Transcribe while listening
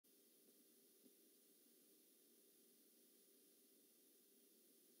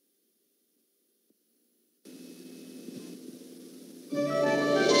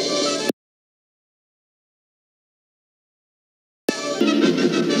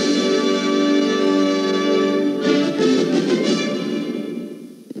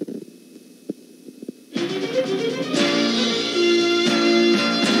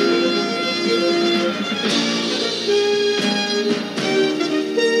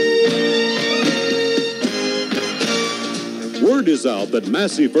Word is out that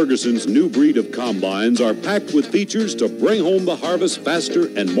Massey Ferguson's new breed of combines are packed with features to bring home the harvest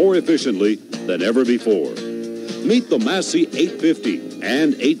faster and more efficiently than ever before. Meet the Massey 850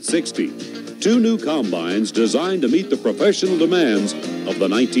 and 860, two new combines designed to meet the professional demands of the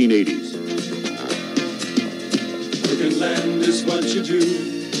 1980s. Working land is what you do,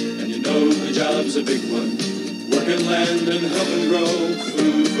 and you know the job's a big one. Working land and helping grow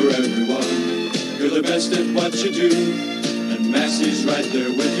food for everyone. You're the best at what you do, and Massey's right there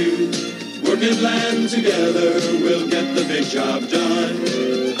with you. Working land together, we'll get the big job done.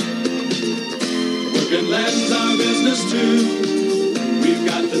 Working land's our business too. We've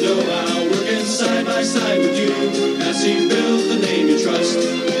got the know-how, working side by side with you. Massey built the name you trust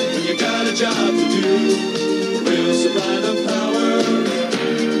when you got a job to do. We'll supply the power.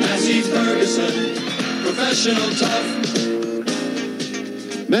 Massey Ferguson, professional tough.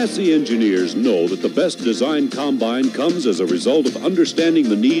 Massey engineers know that the best designed combine comes as a result of understanding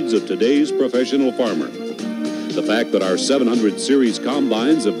the needs of today's professional farmer. The fact that our 700 series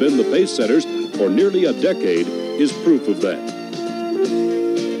combines have been the pace setters for nearly a decade is proof of that.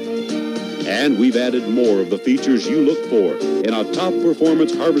 And we've added more of the features you look for in a top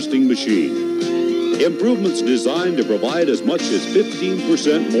performance harvesting machine. Improvements designed to provide as much as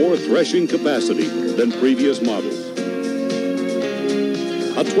 15% more threshing capacity than previous models.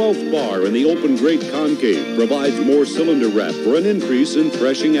 A 12th bar in the open grate concave provides more cylinder wrap for an increase in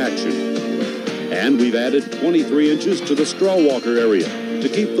threshing action. And we've added 23 inches to the straw walker area to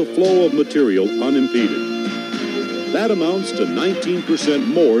keep the flow of material unimpeded. That amounts to 19%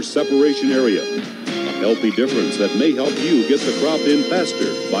 more separation area, a healthy difference that may help you get the crop in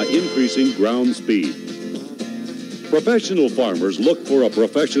faster by increasing ground speed. Professional farmers look for a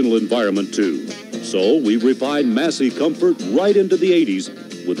professional environment too. So we refined Massey Comfort right into the 80s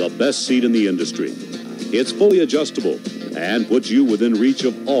with the best seat in the industry. It's fully adjustable and puts you within reach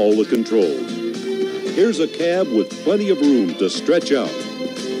of all the controls. Here's a cab with plenty of room to stretch out.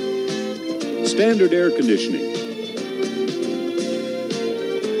 Standard air conditioning.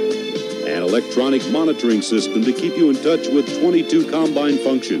 An electronic monitoring system to keep you in touch with 22 combine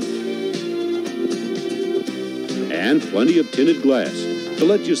functions. And plenty of tinted glass to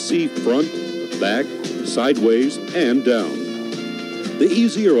let you see front, back, sideways, and down. The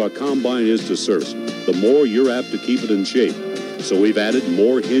easier a combine is to service, the more you're apt to keep it in shape. So we've added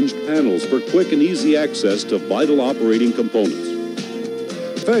more hinged panels for quick and easy access to vital operating components.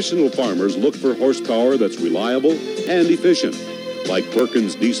 Professional farmers look for horsepower that's reliable and efficient, like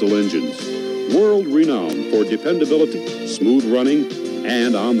Perkins diesel engines, world-renowned for dependability, smooth running,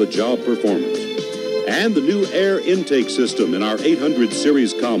 and on-the-job performance. And the new air intake system in our 800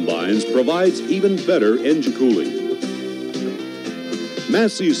 series combines provides even better engine cooling.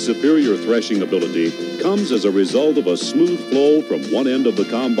 Massey's superior threshing ability comes as a result of a smooth flow from one end of the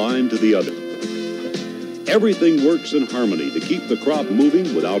combine to the other. Everything works in harmony to keep the crop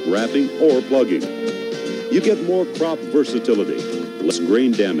moving without wrapping or plugging. You get more crop versatility, less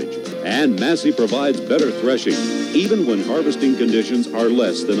grain damage, and Massey provides better threshing even when harvesting conditions are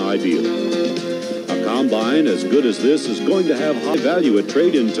less than ideal. A combine as good as this is going to have high value at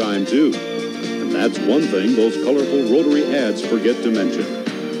trade-in time too. And that's one thing those colorful rotary ads forget to mention.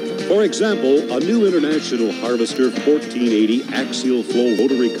 For example, a new International Harvester 1480 axial flow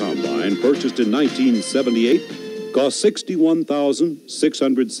rotary combine purchased in 1978 cost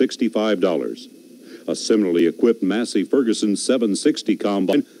 $61,665. A similarly equipped Massey Ferguson 760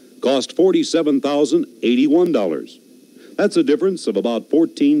 combine cost $47,081. That's a difference of about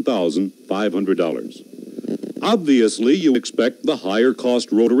 $14,500. Obviously, you expect the higher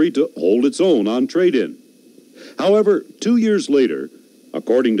cost rotary to hold its own on trade-in. However, 2 years later,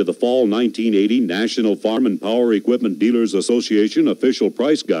 according to the Fall 1980 National Farm and Power Equipment Dealers Association official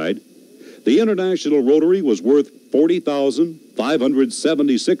price guide, the International Rotary was worth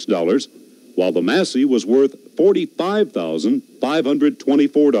 $40,576, while the Massey was worth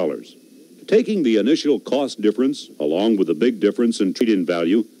 $45,524. Taking the initial cost difference, along with the big difference in trade-in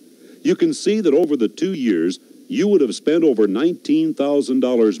value, you can see that over the 2 years, you would have spent over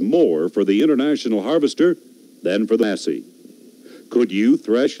 $19,000 more for the International Harvester than for the Massey. Could you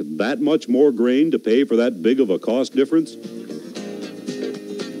thresh that much more grain to pay for that big of a cost difference?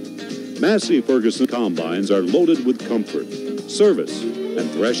 Massey Ferguson combines are loaded with comfort, service,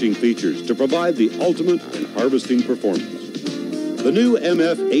 and threshing features to provide the ultimate in harvesting performance. The new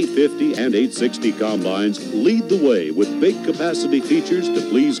MF 850 and 860 combines lead the way with big capacity features to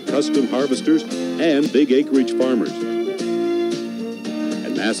please custom harvesters and big acreage farmers.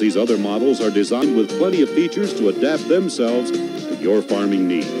 And Massey's other models are designed with plenty of features to adapt themselves to your farming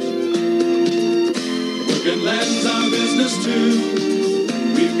needs. Working land's our business too.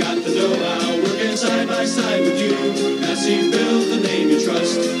 We've got the know-how, working side by side with you. Massey, build the name you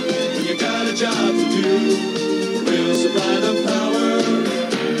trust when you got a job to do. We'll supply the power.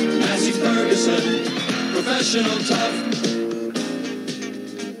 Massey Ferguson, professional tough.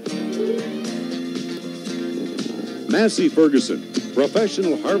 Massey Ferguson,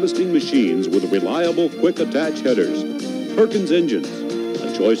 professional harvesting machines with reliable quick attach headers, Perkins engines,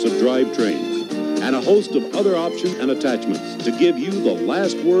 a choice of drivetrains, and a host of other options and attachments to give you the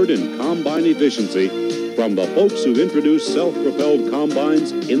last word in combine efficiency from the folks who introduced self-propelled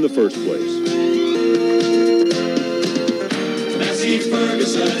combines in the first place. Massey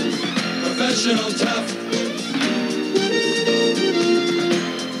Ferguson, professional tough.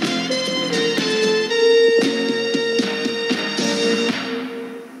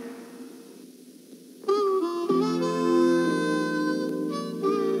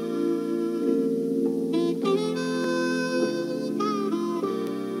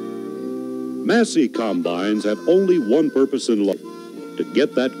 Massey combines have only one purpose in life: to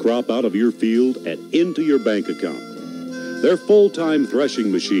get that crop out of your field and into your bank account. They're full-time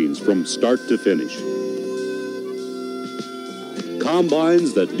threshing machines from start to finish.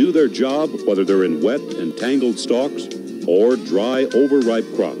 Combines that do their job whether they're in wet and tangled stalks or dry,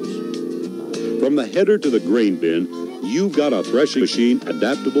 overripe crops. From the header to the grain bin, you've got a threshing machine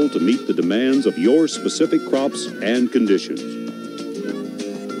adaptable to meet the demands of your specific crops and conditions.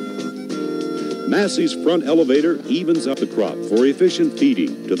 Massey's front elevator evens up the crop for efficient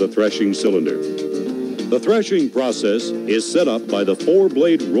feeding to the threshing cylinder. The threshing process is set up by the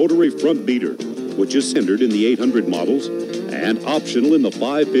 4-blade rotary front beater, which is standard in the 800 models and optional in the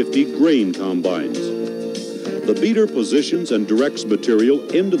 550 grain combines. The beater positions and directs material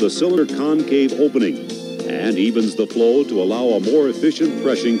into the cylinder concave opening and evens the flow to allow a more efficient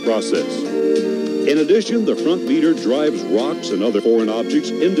threshing process. In addition, the front beater drives rocks and other foreign objects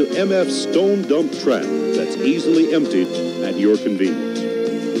into MF's stone dump trap that's easily emptied at your convenience.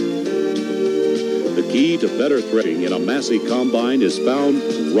 The key to better threshing in a Massey combine is found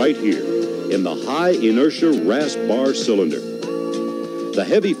right here in the high inertia rasp bar cylinder. The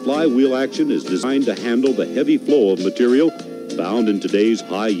heavy flywheel action is designed to handle the heavy flow of material found in today's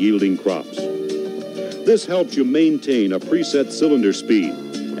high-yielding crops. This helps you maintain a preset cylinder speed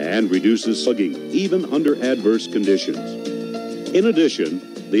and reduces slugging even under adverse conditions. In addition,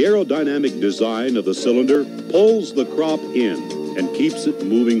 the aerodynamic design of the cylinder pulls the crop in and keeps it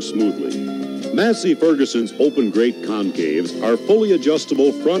moving smoothly. Massey Ferguson's open grate concaves are fully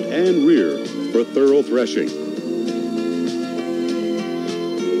adjustable front and rear for thorough threshing.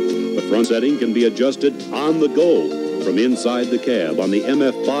 The front setting can be adjusted on the go from inside the cab on the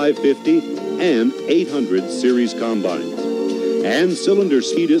MF 550 and 800 series combines. And cylinder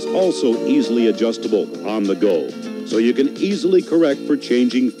speed is also easily adjustable on the go, so you can easily correct for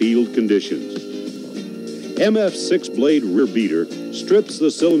changing field conditions. MF's 6-blade rear beater strips the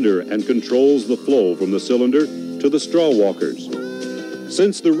cylinder and controls the flow from the cylinder to the straw walkers.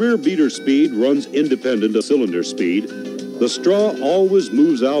 Since the rear beater speed runs independent of cylinder speed, the straw always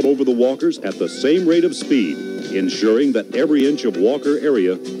moves out over the walkers at the same rate of speed, ensuring that every inch of walker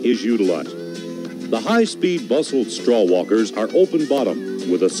area is utilized. The high-speed bustled straw walkers are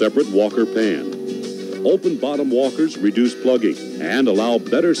open-bottom with a separate walker pan. Open-bottom walkers reduce plugging and allow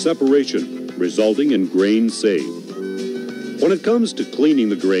better separation, resulting in grain saved. When it comes to cleaning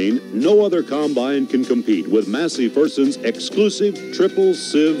the grain, no other combine can compete with Massey Ferguson's exclusive triple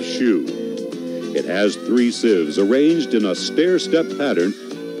sieve shoe. It has 3 sieves arranged in a stair-step pattern,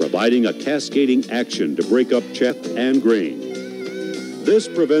 providing a cascading action to break up chaff and grain. This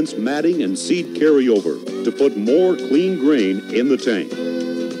prevents matting and seed carryover to put more clean grain in the tank.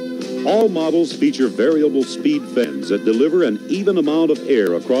 All models feature variable speed fans that deliver an even amount of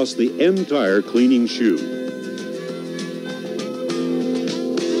air across the entire cleaning shoe.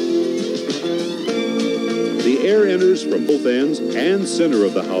 The air enters from both ends and center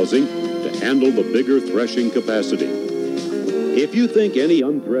of the housing to handle the bigger threshing capacity. If you think any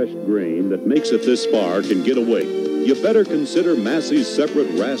unthreshed grain that makes it this far can get away, you better consider Massey's separate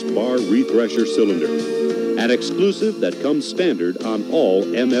rasp bar rethresher cylinder, an exclusive that comes standard on all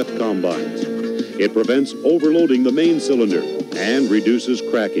MF combines. It prevents overloading the main cylinder and reduces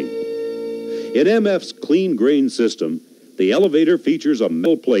cracking. In MF's clean grain system, the elevator features a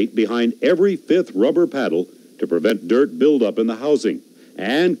metal plate behind every 5th rubber paddle to prevent dirt buildup in the housing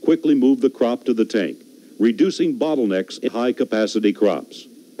and quickly move the crop to the tank, reducing bottlenecks in high-capacity crops.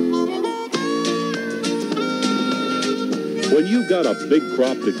 When you've got a big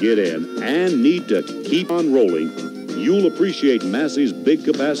crop to get in and need to keep on rolling, you'll appreciate Massey's big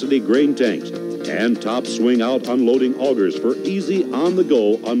capacity grain tanks and top swing out unloading augers for easy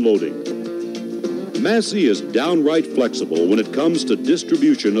on-the-go unloading. Massey is downright flexible when it comes to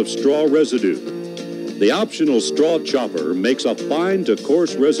distribution of straw residue. The optional straw chopper makes a fine to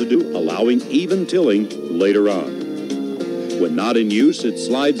coarse residue, allowing even tilling later on. When not in use, it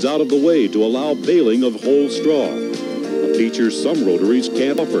slides out of the way to allow baling of whole straw, a feature some rotaries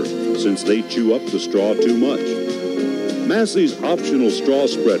can't offer since they chew up the straw too much. Massey's optional straw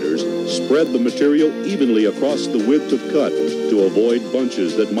spreaders spread the material evenly across the width of cut to avoid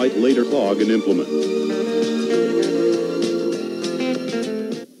bunches that might later clog an implement.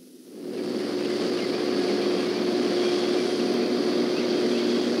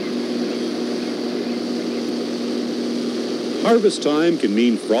 Harvest time can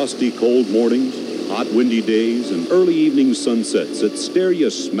mean frosty, cold mornings, hot, windy days, and early evening sunsets that stare you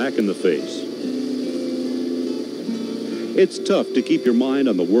smack in the face. It's tough to keep your mind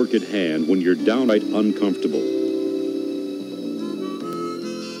on the work at hand when you're downright uncomfortable.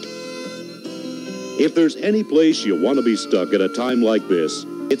 If there's any place you want to be stuck at a time like this,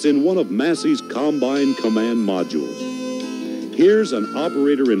 it's in one of Massey's Combine Command modules. Here's an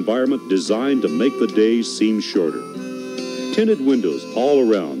operator environment designed to make the days seem shorter. Tinted windows all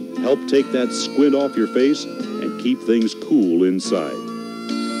around help take that squint off your face and keep things cool inside.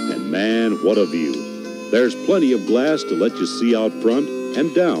 And man, what a view. There's plenty of glass to let you see out front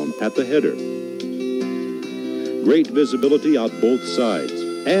and down at the header. Great visibility out both sides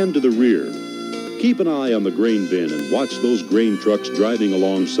and to the rear. Keep an eye on the grain bin and watch those grain trucks driving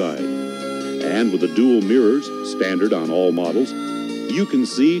alongside. And with the dual mirrors, standard on all models, you can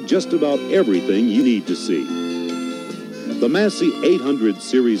see just about everything you need to see. The Massey 800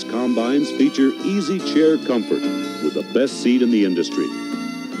 series combines feature easy chair comfort with the best seat in the industry.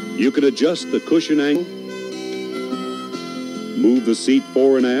 You can adjust the cushion angle, move the seat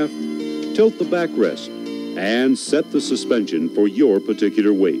fore and aft, tilt the backrest, and set the suspension for your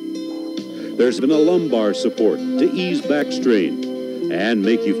particular weight. There's been a lumbar support to ease back strain and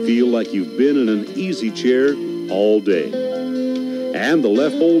make you feel like you've been in an easy chair all day. And the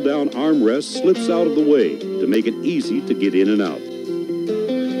left hold-down armrest slips out of the way to make it easy to get in and out.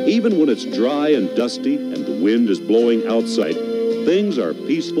 Even when it's dry and dusty and the wind is blowing outside, things are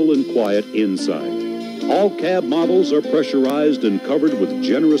peaceful and quiet inside. All cab models are pressurized and covered with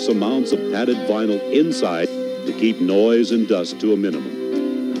generous amounts of padded vinyl inside to keep noise and dust to a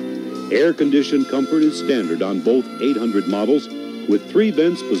minimum. Air-conditioned comfort is standard on both 800 models, with 3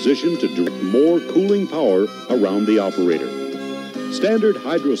 vents positioned to direct more cooling power around the operator. Standard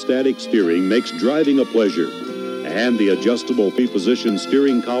hydrostatic steering makes driving a pleasure, and the adjustable 3-position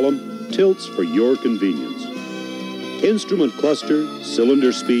steering column tilts for your convenience. Instrument cluster,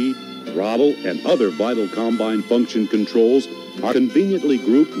 cylinder speed, throttle, and other vital combine function controls are conveniently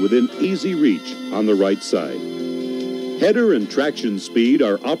grouped within easy reach on the right side. Header and traction speed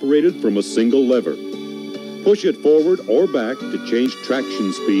are operated from a single lever. Push it forward or back to change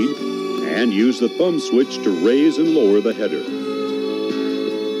traction speed, and use the thumb switch to raise and lower the header.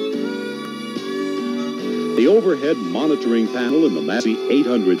 The overhead monitoring panel in the Massey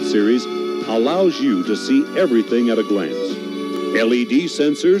 800 series allows you to see everything at a glance. LED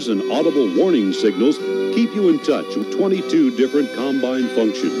sensors and audible warning signals keep you in touch with 22 different combine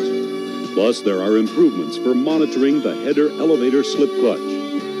functions. Plus, there are improvements for monitoring the header elevator slip clutch,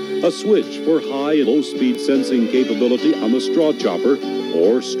 a switch for high and low speed sensing capability on the straw chopper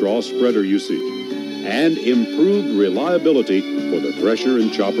or straw spreader usage, and improved reliability for the thresher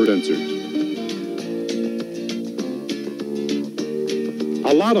and chopper sensors.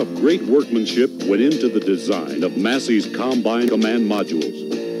 A lot of great workmanship went into the design of Massey's Combine Command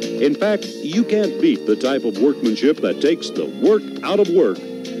modules. In fact, you can't beat the type of workmanship that takes the work out of work,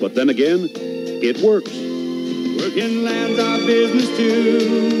 but then again, it works. Working land's our business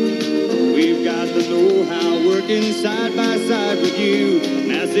too. We've got the know-how working side by side with you.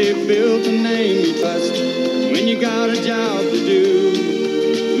 Massey built a name you trust when you got a job to do.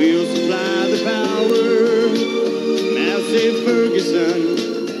 We'll supply the power. Massey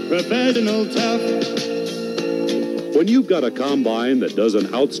Ferguson, professional tough. When you've got a combine that does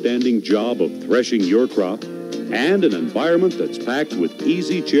an outstanding job of threshing your crop and an environment that's packed with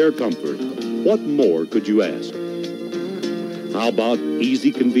easy chair comfort, what more could you ask? How about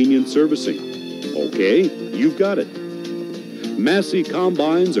easy, convenient servicing? Okay, you've got it. Massey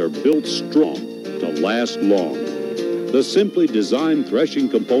combines are built strong to last long. The simply designed threshing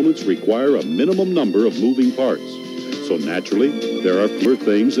components require a minimum number of moving parts, so naturally, there are fewer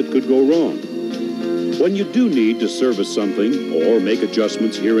things that could go wrong. When you do need to service something or make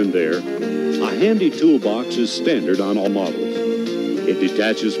adjustments here and there, a handy toolbox is standard on all models. It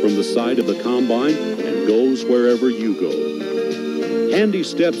detaches from the side of the combine and goes wherever you go. Handy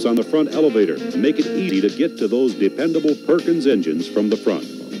steps on the front elevator make it easy to get to those dependable Perkins engines from the front.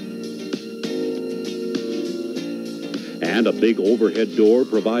 And a big overhead door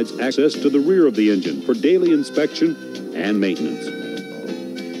provides access to the rear of the engine for daily inspection and maintenance.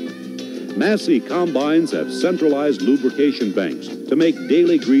 Massey combines have centralized lubrication banks to make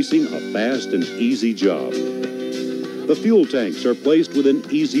daily greasing a fast and easy job. The fuel tanks are placed within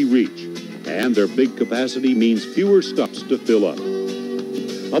easy reach, and their big capacity means fewer stops to fill up.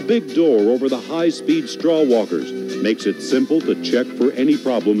 A big door over the high-speed straw walkers makes it simple to check for any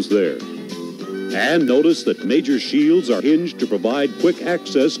problems there. And notice that major shields are hinged to provide quick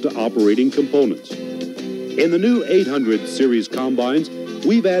access to operating components. In the new 800 series combines,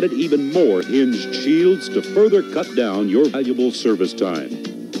 we've added even more hinged shields to further cut down your valuable service time.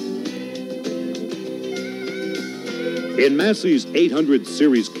 In Massey's 800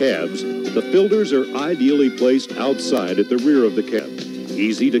 series cabs, the filters are ideally placed outside at the rear of the cab,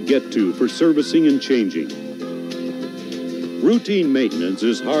 easy to get to for servicing and changing. Routine maintenance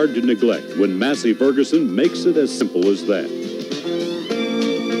is hard to neglect when Massey Ferguson makes it as simple as that.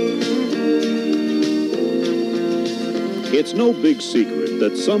 It's no big secret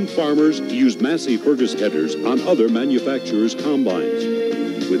that some farmers use Massey Ferguson headers on other manufacturers' combines.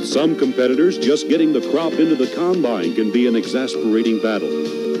 With some competitors, just getting the crop into the combine can be an exasperating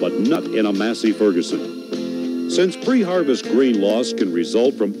battle, but not in a Massey Ferguson. Since pre-harvest grain loss can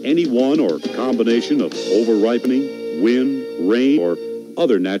result from any one or combination of over-ripening, wind, rain, or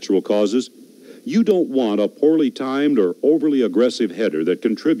other natural causes, you don't want a poorly timed or overly aggressive header that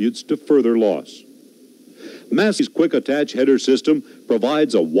contributes to further loss. Massey's Quick Attach header system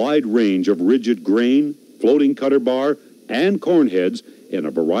provides a wide range of rigid grain, floating cutter bar, and corn heads in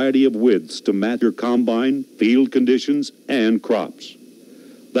a variety of widths to match your combine, field conditions, and crops.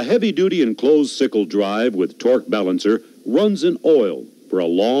 The heavy-duty enclosed sickle drive with torque balancer runs in oil for a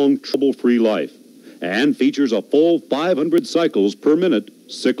long, trouble-free life and features a full 500 cycles per minute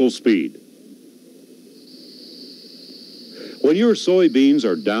sickle speed. When your soybeans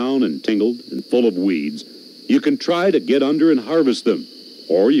are down and tangled and full of weeds, you can try to get under and harvest them,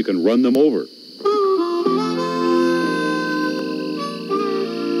 or you can run them over.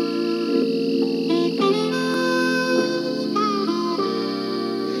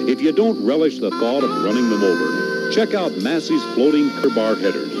 If you don't relish the thought of running them over, check out Massey's floating cutter bar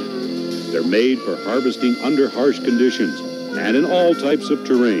headers. They're made for harvesting under harsh conditions and in all types of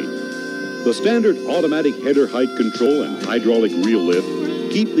terrain. The standard automatic header height control and hydraulic reel lift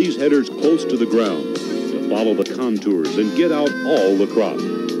keep these headers close to the ground to follow the contours and get out all the crop.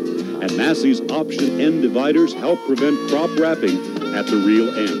 And Massey's option end dividers help prevent crop wrapping at the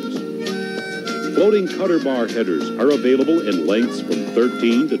reel ends. Floating cutter bar headers are available in lengths from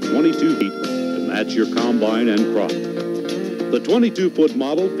 13 to 22 feet to match your combine and crop. The 22-foot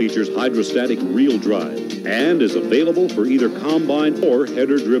model features hydrostatic reel drive and is available for either combine or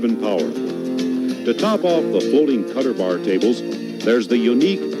header-driven power. To top off the floating cutter bar tables, there's the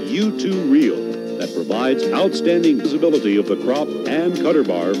unique U2 reel that provides outstanding visibility of the crop and cutter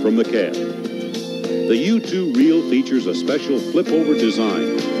bar from the cab. The U2 reel features a special flip-over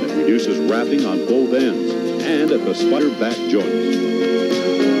design that reduces wrapping on both ends and at the spider back joints.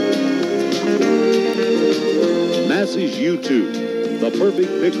 Massey's U2, the perfect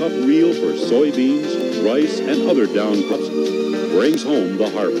pickup reel for soybeans, rice, and other down crops, brings home the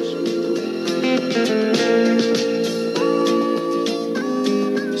harvest.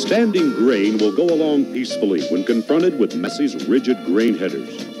 Standing grain will go along peacefully when confronted with Massey's rigid grain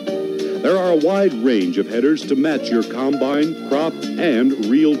headers. There are a wide range of headers to match your combine, crop, and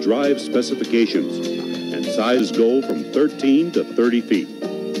reel drive specifications, and sizes go from 13 to 30 feet.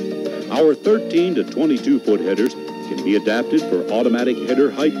 Our 13 to 22-foot headers can be adapted for automatic header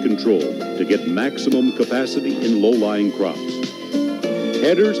height control to get maximum capacity in low-lying crops.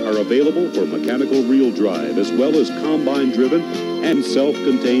 Headers are available for mechanical reel drive as well as combine-driven and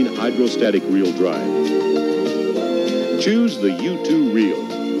self-contained hydrostatic reel drive. Choose the U2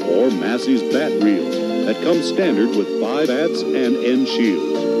 reel or Massey's bat reels that come standard with 5 bats and end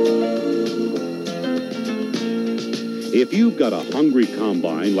shields. If you've got a hungry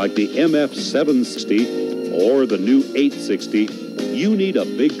combine like the MF 760 or the new 860, you need a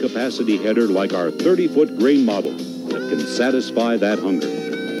big capacity header like our 30-foot grain model that can satisfy that hunger.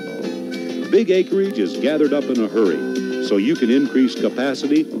 Big acreage is gathered up in a hurry, so you can increase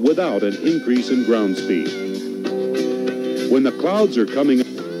capacity without an increase in ground speed. When the clouds are coming up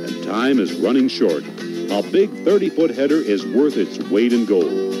and time is running short, a big 30-foot header is worth its weight in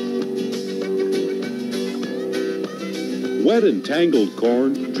gold. Wet and tangled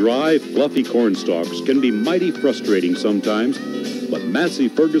corn, dry, fluffy corn stalks can be mighty frustrating sometimes, but Massey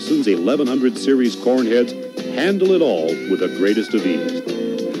Ferguson's 1100 series corn heads handle it all with the greatest of ease.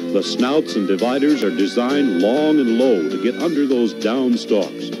 The snouts and dividers are designed long and low to get under those down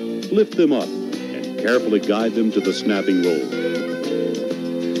stalks, lift them up, and carefully guide them to the snapping roll.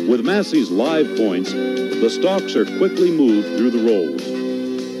 With Massey's live points, the stalks are quickly moved through the rolls.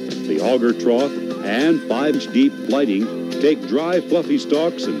 The auger trough and 5-inch deep flighting take dry, fluffy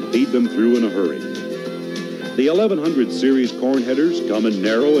stalks and feed them through in a hurry. The 1100 series corn headers come in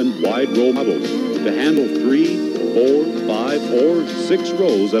narrow and wide row models to handle 3, 4, 5, or 6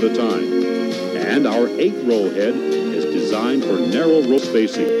 rows at a time. And our 8-row head is designed for narrow row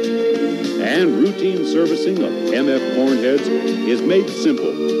spacing. And routine servicing of MF corn heads is made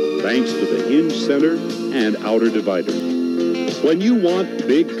simple thanks to the hinge center and outer divider. When you want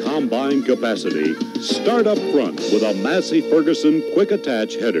big combine capacity, start up front with a Massey Ferguson quick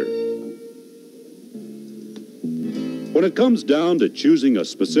attach header. When it comes down to choosing a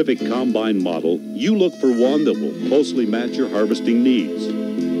specific combine model, you look for one that will closely match your harvesting needs.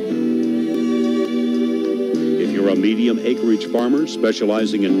 If you're a medium acreage farmer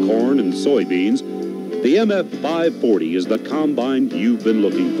specializing in corn and soybeans, the MF 540 is the combine you've been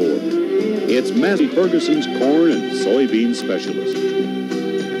looking for. It's Massey Ferguson's corn and soybean specialist.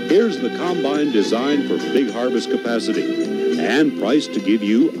 Here's the combine designed for big harvest capacity and priced to give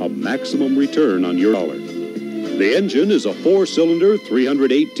you a maximum return on your dollar. The engine is a 4-cylinder,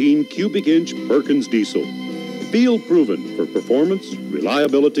 318 cubic inch Perkins diesel. Field proven for performance,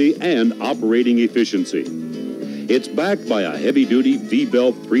 reliability, and operating efficiency. It's backed by a heavy-duty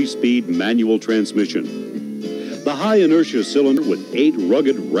V-belt 3-speed manual transmission. The high-inertia cylinder with 8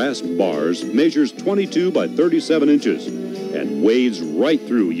 rugged rasp bars measures 22 by 37 inches and wades right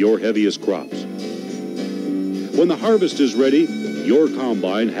through your heaviest crops. When the harvest is ready, your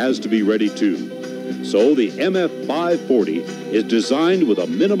combine has to be ready too. So the MF 540 is designed with a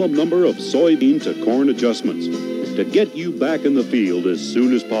minimum number of soybean to corn adjustments to get you back in the field as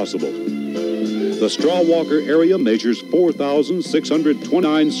soon as possible. The straw walker area measures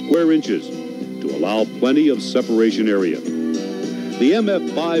 4,629 square inches to allow plenty of separation area. The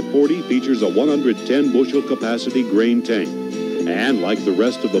MF 540 features a 110 bushel capacity grain tank and, like the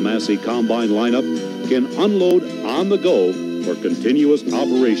rest of the Massey combine lineup, can unload on the go for continuous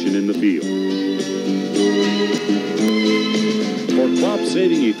operation in the field. For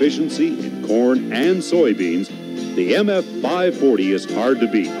crop-saving efficiency in corn and soybeans, the MF 540 is hard to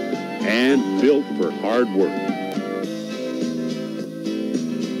beat and built for hard work.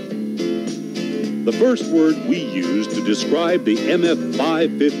 The first word we use to describe the MF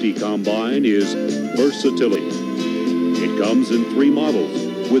 550 combine is versatility. It comes in 3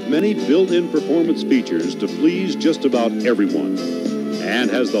 models with many built-in performance features to please just about everyone, and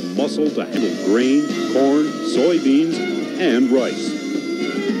has the muscle to handle grain, corn, soybeans, and rice.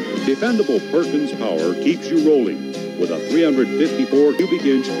 Dependable Perkins power keeps you rolling with a 354 cubic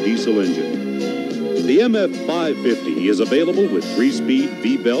inch diesel engine. The MF 550 is available with 3-speed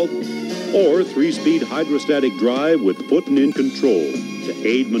V-belt or 3-speed hydrostatic drive with foot and in control to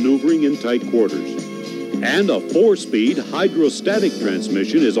aid maneuvering in tight quarters. And a 4-speed hydrostatic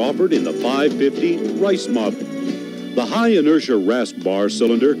transmission is offered in the 550 Rice model. The high-inertia rasp bar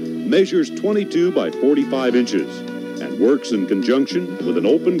cylinder measures 22 by 45 inches and works in conjunction with an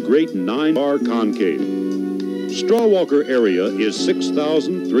open grate 9-bar concave. Straw walker area is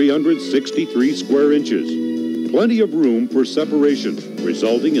 6,363 square inches. Plenty of room for separation,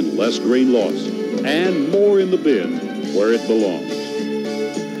 resulting in less grain loss and more in the bin where it belongs.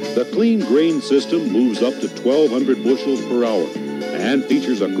 The clean grain system moves up to 1,200 bushels per hour and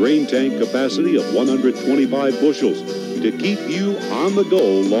features a grain tank capacity of 125 bushels to keep you on the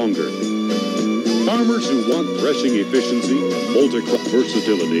go longer. Farmers who want threshing efficiency and multi-crop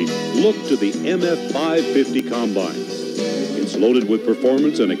versatility look to the MF 550 combine. It's loaded with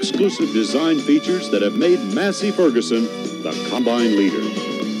performance and exclusive design features that have made Massey Ferguson the combine leader.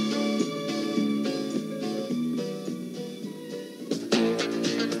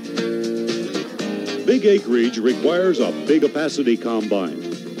 Big acreage requires a big capacity combine.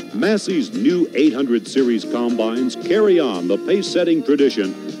 Massey's new 800 series combines carry on the pace-setting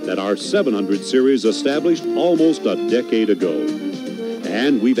tradition that our 700 series established almost a decade ago.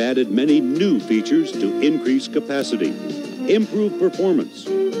 And we've added many new features to increase capacity, improve performance,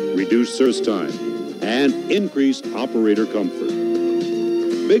 reduce service time, and increase operator comfort.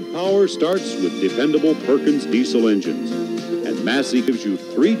 Big power starts with dependable Perkins diesel engines, and Massey gives you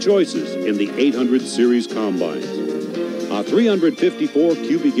 3 choices in the 800 series combines. A 354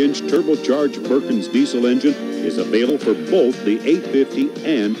 cubic inch turbocharged Perkins diesel engine is available for both the 850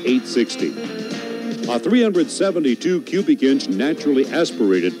 and 860. A 372 cubic inch naturally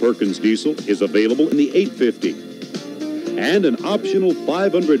aspirated Perkins diesel is available in the 850. And an optional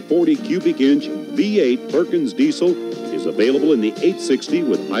 540 cubic inch V8 Perkins diesel is available in the 860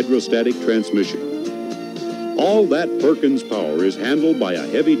 with hydrostatic transmission. All that Perkins power is handled by a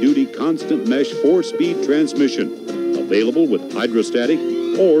heavy-duty constant mesh 4-speed transmission, available with hydrostatic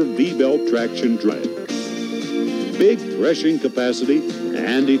or V-belt traction drive. Big threshing capacity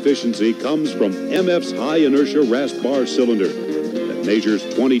and efficiency comes from MF's high-inertia rasp bar cylinder that measures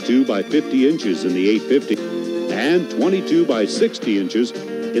 22 by 50 inches in the 850 and 22 by 60 inches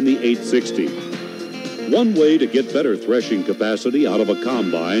in the 860. One way to get better threshing capacity out of a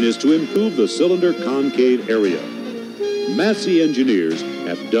combine is to improve the cylinder concave area. Massey engineers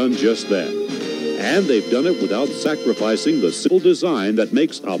have done just that, and they've done it without sacrificing the simple design that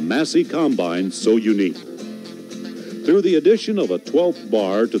makes a Massey combine so unique. Through the addition of a 12th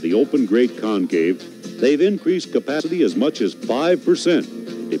bar to the open grate concave, they've increased capacity as much as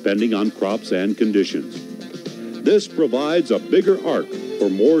 5%, depending on crops and conditions. This provides a bigger arc for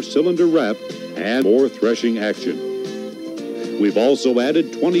more cylinder wrap and more threshing action. We've also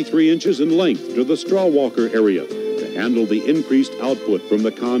added 23 inches in length to the straw walker area to handle the increased output from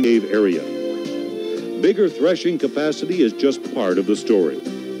the concave area. Bigger threshing capacity is just part of the story.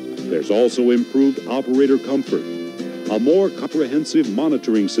 There's also improved operator comfort, a more comprehensive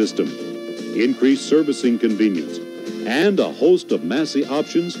monitoring system, increased servicing convenience, and a host of Massey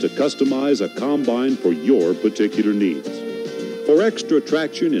options to customize a combine for your particular needs. For extra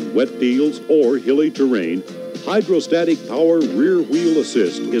traction in wet fields or hilly terrain, hydrostatic power rear wheel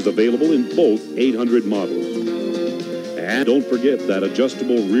assist is available in both 800 models. And don't forget that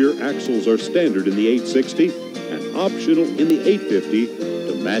adjustable rear axles are standard in the 860 and optional in the 850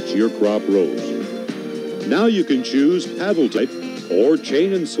 to match your crop rows. Now you can choose paddle type or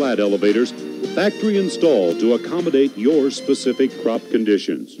chain and slat elevators, factory installed to accommodate your specific crop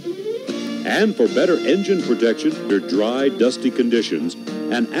conditions. And for better engine protection under dry, dusty conditions,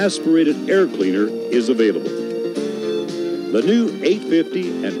 an aspirated air cleaner is available. The new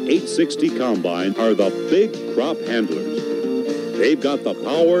 850 and 860 combine are the big crop handlers. They've got the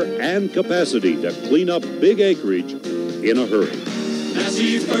power and capacity to clean up big acreage in a hurry.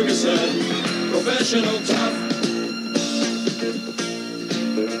 Massey Ferguson, professional tough.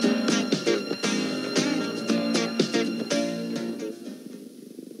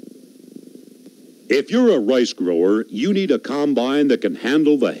 If you're a rice grower, you need a combine that can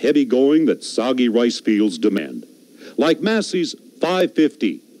handle the heavy going that soggy rice fields demand. Like Massey's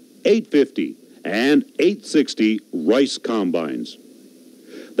 550, 850, and 860 rice combines.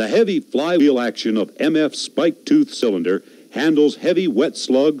 The heavy flywheel action of MF's spike tooth cylinder handles heavy wet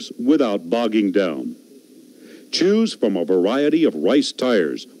slugs without bogging down. Choose from a variety of rice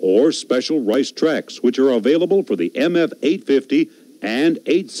tires or special rice tracks, which are available for the MF 850 and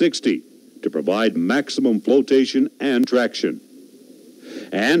 860. To provide maximum flotation and traction.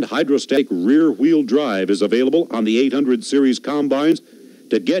 And hydrostatic rear wheel drive is available on the 800 series combines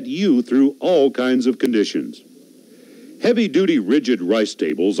to get you through all kinds of conditions. Heavy-duty rigid rice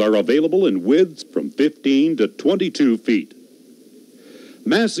tables are available in widths from 15 to 22 feet.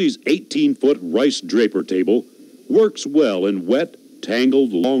 Massey's 18-foot rice draper table works well in wet,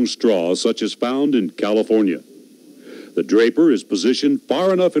 tangled long straw such as found in California. The draper is positioned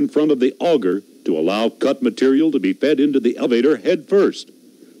far enough in front of the auger to allow cut material to be fed into the elevator head first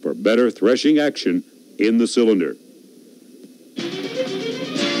for better threshing action in the cylinder.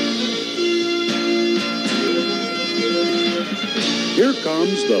 Here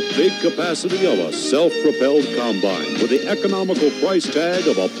comes the big capacity of a self-propelled combine with the economical price tag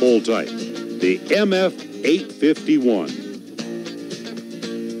of a pull type, the MF 851.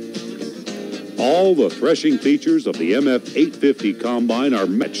 All the threshing features of the MF 850 combine are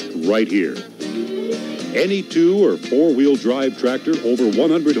matched right here. Any 2- or 4-wheel drive tractor over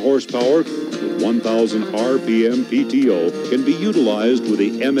 100 horsepower with 1,000 RPM PTO can be utilized with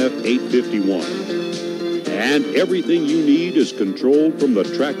the MF 851. And everything you need is controlled from the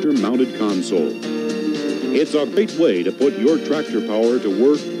tractor-mounted console. It's a great way to put your tractor power to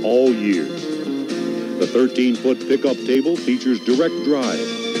work all year. The 13-foot pickup table features direct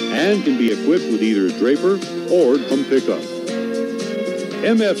drive and can be equipped with either draper or drum pickup.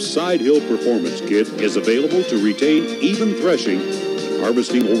 MF's Side Hill Performance Kit is available to retain even threshing when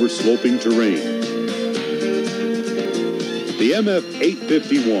harvesting over sloping terrain. The MF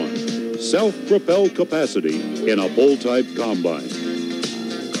 851, self-propelled capacity in a bull-type combine.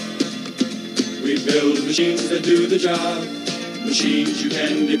 We build machines that do the job, machines you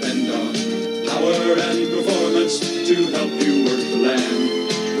can depend on. Power and performance to help you work the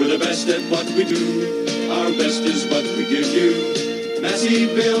land. We're the best at what we do, our best is what we give you. Massey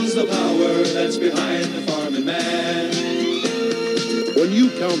builds the power that's behind the farming man. When you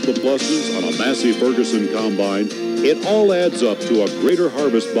count the pluses on a Massey Ferguson combine, it all adds up to a greater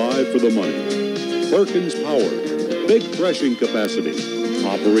harvest buy for the money. Perkins power, big threshing capacity,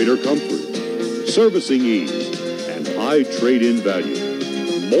 operator comfort, servicing ease, and high trade-in value.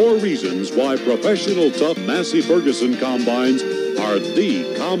 More reasons why professional tough Massey Ferguson combines are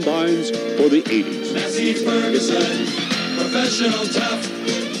the combines for the 80s. Massey Ferguson, professional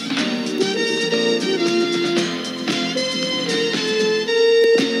tough.